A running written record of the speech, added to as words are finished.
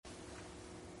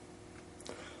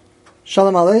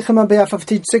Shalom Aleichem. On behalf of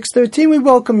Teach 613, we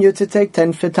welcome you to take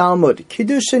 10 for Talmud.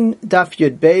 Kiddushin Daf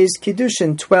Yud Beis,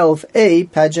 Kiddushin 12a,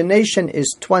 pagination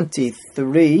is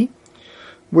 23.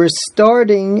 We're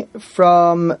starting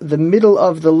from the middle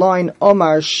of the line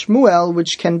Omar Shmuel,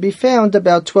 which can be found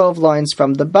about 12 lines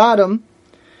from the bottom.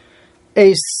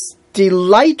 A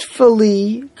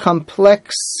delightfully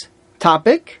complex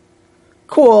topic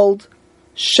called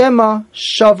Shema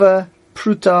Shava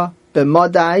Pirutah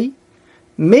B'Madai.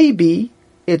 Maybe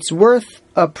it's worth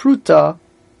a Pirutah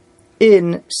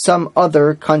in some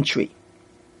other country.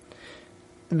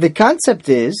 The concept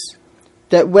is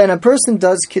that when a person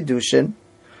does Kiddushin,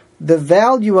 the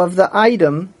value of the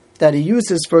item that he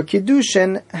uses for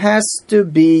Kiddushin has to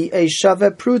be a Shava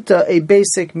Pirutah, a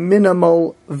basic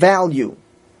minimal value.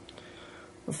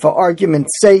 For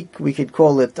argument's sake, we could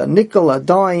call it a nickel, a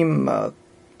dime, a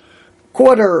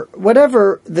quarter,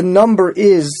 whatever the number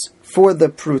is for the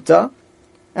Pirutah,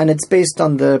 and it's based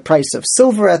on the price of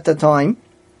silver at the time.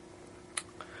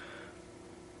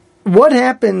 What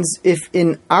happens if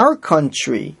in our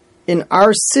country, in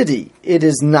our city, it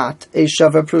is not a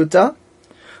Shava Pirutah,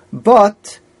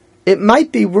 but it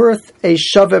might be worth a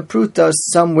Shava Pirutah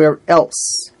somewhere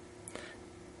else?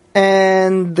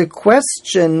 And the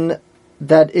question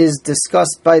that is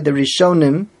discussed by the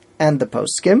Rishonim and the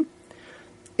Poskim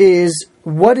is,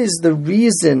 what is the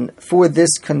reason for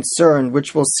this concern,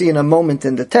 which we'll see in a moment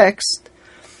in the text?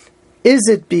 Is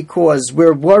it because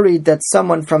we're worried that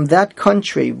someone from that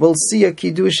country will see a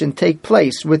Kiddushin take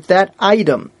place with that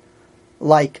item,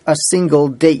 like a single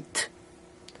date,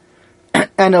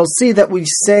 and he'll see that we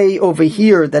say over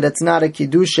here that it's not a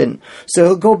Kiddushin, so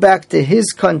he'll go back to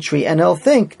his country and he'll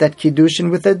think that Kiddushin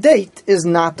with a date is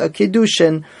not a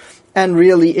Kiddushin, and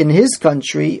really in his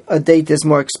country a date is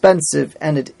more expensive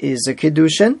and it is a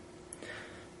Kiddushin?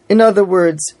 In other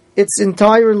words, it's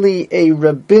entirely a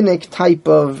rabbinic type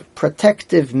of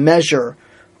protective measure,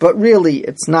 but really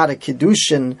it's not a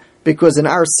Kiddushin because in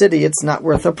our city it's not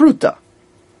worth a Pirutah.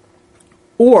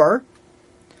 Or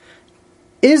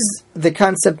is the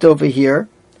concept over here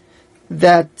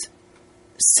that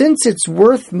since it's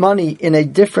worth money in a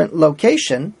different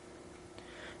location,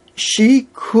 she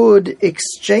could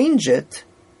exchange it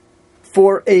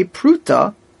for a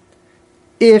Pirutah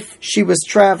if she was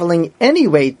traveling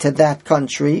anyway to that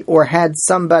country or had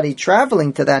somebody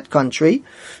traveling to that country?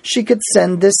 She could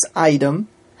send this item,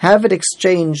 have it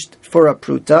exchanged for a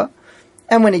Pirutah,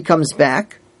 and when he comes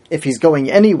back, if he's going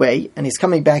anyway and he's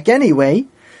coming back anyway,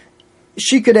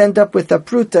 she could end up with a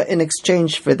Pirutah in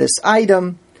exchange for this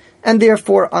item, and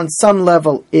therefore on some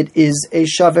level it is a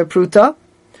Shava Pirutah.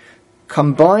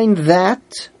 Combine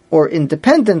that, or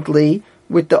independently,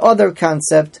 with the other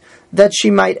concept that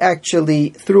she might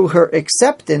actually, through her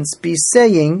acceptance, be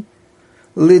saying,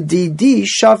 Lididi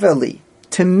Shaveli,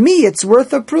 to me it's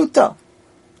worth a Pirutah.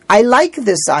 I like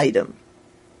this item.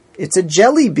 It's a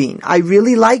jelly bean. I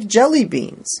really like jelly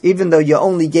beans, even though you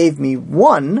only gave me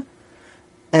one,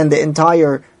 and the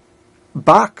entire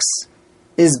box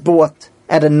is bought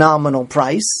at a nominal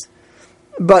price.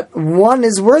 But one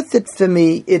is worth it for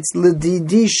me. It's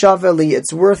Lididi Shaveli.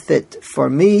 It's worth it for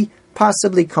me,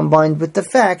 possibly combined with the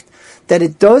fact that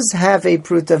it does have a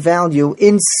Pirutah value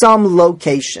in some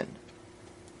location.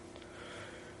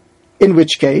 In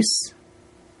which case,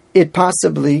 it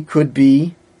possibly could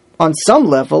be, on some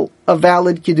level, a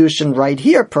valid Kiddushin right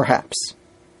here, perhaps.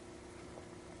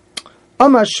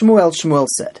 Amar Shmuel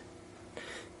said,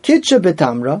 Kitcha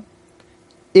betamra,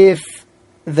 if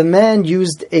the man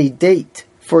used a date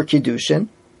for Kiddushin,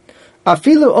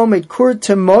 afilu omed kur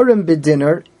temorim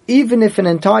b'dinner, even if an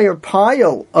entire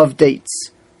pile of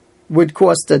dates would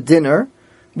cost a dinner,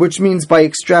 which means by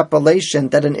extrapolation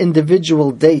that an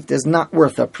individual date is not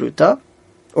worth a Pirutah,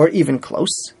 or even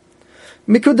close.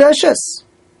 Mikudeshes,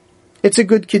 it's a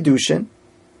good Kiddushin,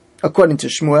 according to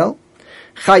Shmuel.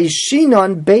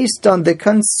 Chayshinon, based on the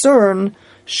concern,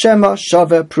 Shema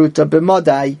Shava Pirutah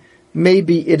B'Madai,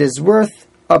 maybe it is worth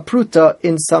a Pirutah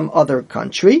in some other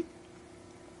country.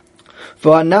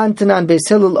 The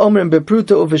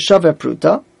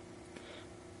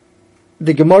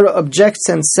Gemara objects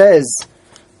and says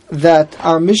that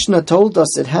our Mishnah told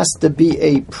us it has to be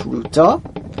a Pirutah,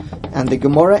 and the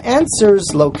Gemara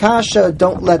answers, Lo kasha,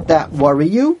 don't let that worry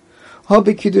you.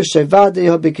 Indeed,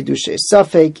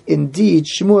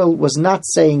 Shmuel was not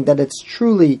saying that it's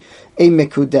truly a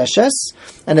Mekudeshes,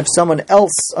 and if someone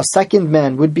else, a second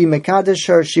man, would be Mekadesh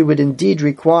her, she would indeed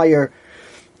require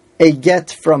a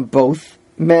get from both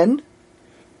men,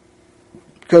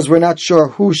 because we're not sure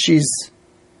who she's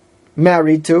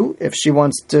married to, if she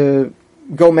wants to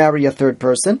go marry a third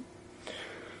person.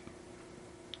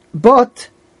 But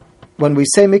when we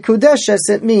say mikudeshes,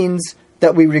 it means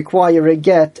that we require a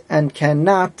get and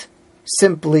cannot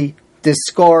simply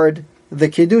discard the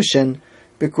kiddushin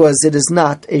because it is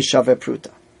not a shava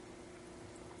pruta.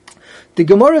 The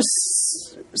Gemara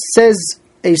says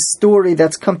a story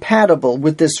that's compatible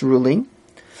with this ruling.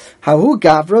 Hahu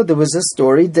Gavra, there was a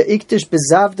story, the Iktish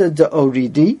Bezavda de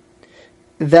Oridi,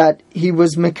 that he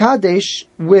was Mekadesh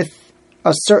with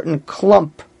a certain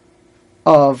clump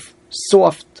of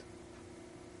soft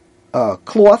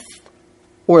cloth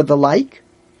or the like.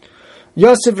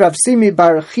 Yosef Rav Simi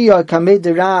Bar Chia Kamed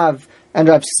Rav, and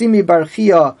Rav Simi Bar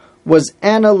Chia was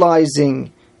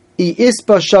analyzing I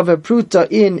ispa shava pruta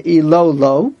in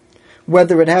ilolo,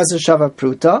 whether it has a shava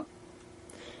pruta,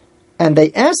 and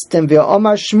they asked him,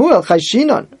 Omar Shmuel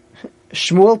Chayshinon.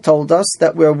 Shmuel told us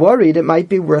that we're worried it might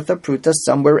be worth a pruta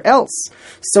somewhere else,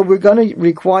 so we're going to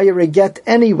require a get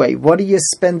anyway. What are you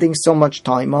spending so much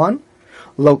time on?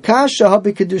 Lokasha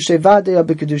habikadushe vade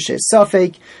habikadushe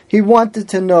safek. He wanted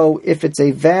to know if it's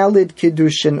a valid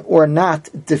kiddushin or not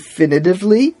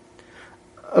definitively.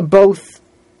 Both,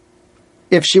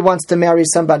 if she wants to marry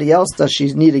somebody else, does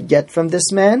she need a get from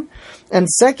this man? And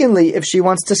secondly, if she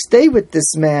wants to stay with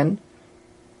this man,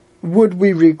 would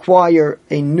we require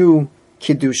a new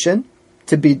kiddushin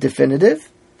to be definitive?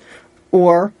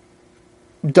 Or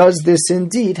does this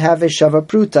indeed have a shava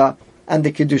pruta and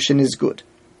the kiddushin is good?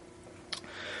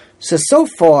 So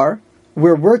far,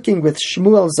 we're working with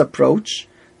Shmuel's approach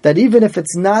that even if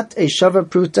it's not a shava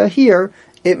pruta here,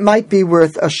 it might be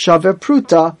worth a shava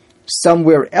pruta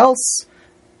somewhere else,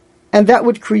 and that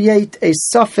would create a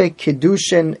safek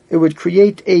kiddushin, it would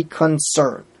create a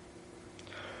concern.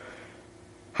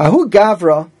 Hahu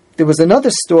Gavra, there was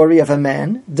another story of a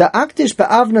man, da aktish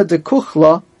ba'avna de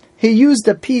kuchla, he used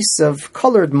a piece of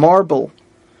colored marble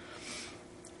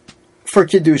for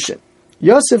kiddushin.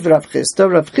 Yosef Rav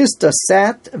Chisda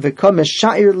sat v'komesh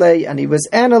sha'ir lei, and he was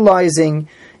analyzing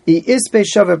I ispe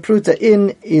shava pruta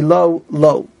in ilo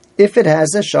lo. If it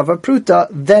has a shava pruta,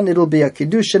 then it'll be a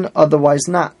kiddushin, otherwise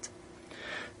not.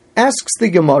 Asks the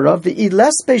Gemara, v'i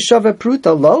lespe shava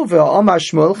pruta lo v'amar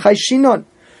Shmuel chayshinon.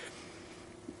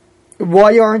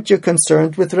 Why aren't you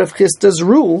concerned with Rav Chisda's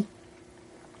rule?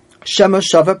 Shema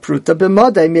shava pruta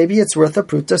b'madai, maybe it's worth a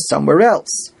pruta somewhere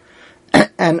else.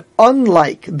 And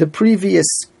unlike the previous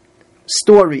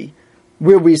story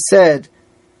where we said,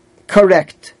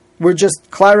 correct, we're just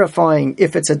clarifying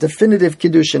if it's a definitive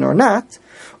kiddushin or not,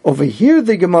 over here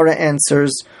the Gemara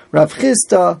answers, Rav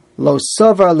Chisda lo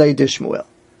savar le de Shmuel.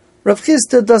 Rav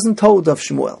Chisda doesn't hold of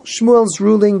Shmuel. Shmuel's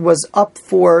ruling was up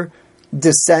for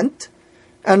dissent,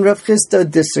 and Rav Chisda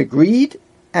disagreed,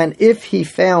 and if he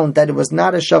found that it was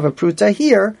not a shava pruta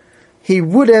here, he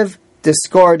would have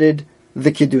discarded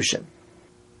the kiddushin.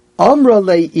 Amra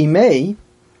le imei,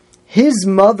 his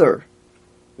mother,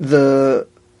 the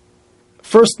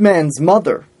first man's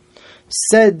mother,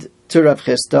 said to Rav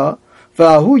Chisda,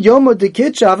 "V'ahu yomo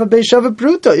dekit shava be'shava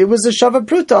pruta." It was a shava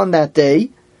pruta on that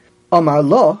day. Amar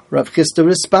lo, Rav Chisda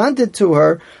responded to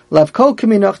her, "Lav kol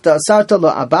kaminach da'asarta lo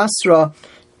abasra."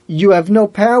 You have no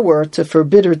power to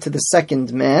forbid her to the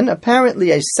second man.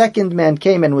 Apparently, a second man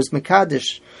came and was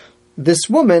mekadesh this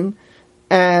woman,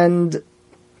 and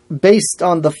based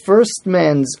on the first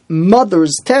man's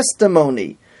mother's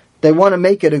testimony, they want to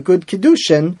make it a good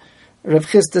kiddushin. Rav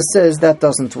Chisda says that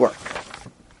doesn't work.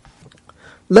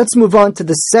 Let's move on to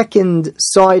the second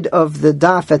side of the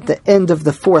daf at the end of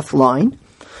the fourth line.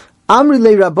 Amri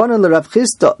le Rabbanan le Rav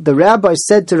Chisda. The rabbi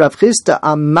said to Rav Chisda,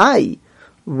 Amai,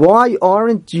 why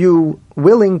aren't you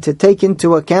willing to take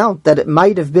into account that it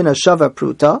might have been a shava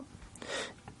pruta?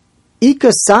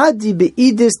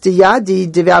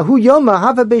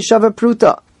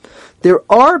 There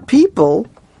are people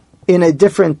in a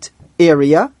different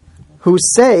area who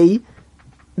say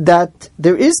that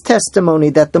there is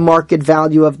testimony that the market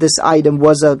value of this item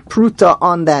was a pruta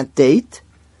on that date.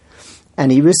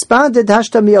 And he responded,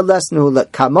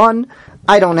 come on,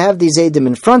 I don't have these edim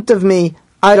in front of me,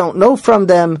 I don't know from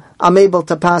them, I'm able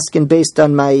to paskin based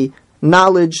on my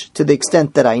knowledge to the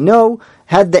extent that I know.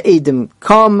 Had the edim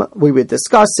come, we would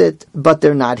discuss it, but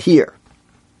they're not here.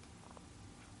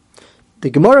 The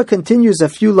Gemara continues a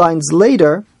few lines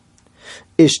later.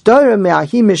 There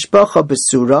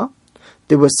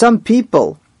were some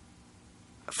people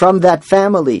from that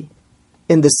family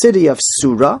in the city of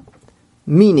Surah,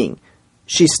 meaning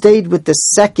she stayed with the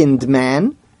second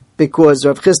man, because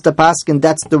Rav Chisda Paskin,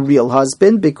 that's the real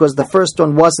husband, because the first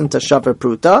one wasn't a shavar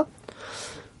pruta.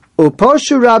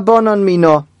 Uposhu rabbanon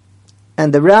mino,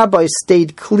 and the rabbi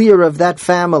stayed clear of that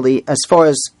family as far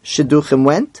as shidduchim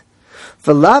went.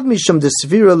 V'lav mishum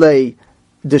desvirale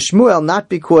the Shmuel, not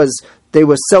because they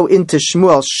were so into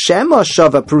Shmuel, Shema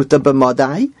Shava Pruta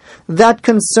B'madai. That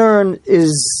concern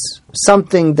is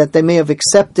something that they may have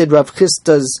accepted Rav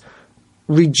Chisda's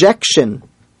rejection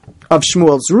of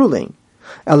Shmuel's ruling.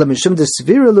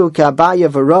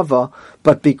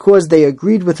 But because they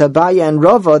agreed with Abaya and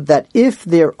Rava that if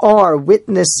there are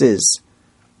witnesses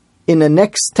in the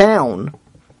next town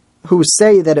who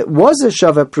say that it was a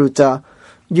Shava Pruta,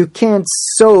 you can't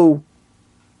so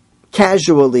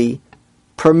casually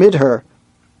permit her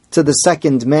to the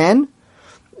second man,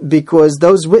 because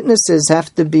those witnesses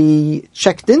have to be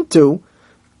checked into,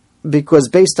 because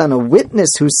based on a witness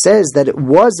who says that it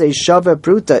was a Shava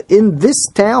Pruta in this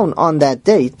town on that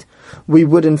date, we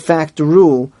would in fact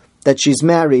rule that she's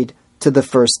married to the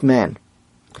first man.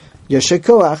 Yesher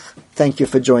Koach, thank you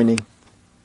for joining.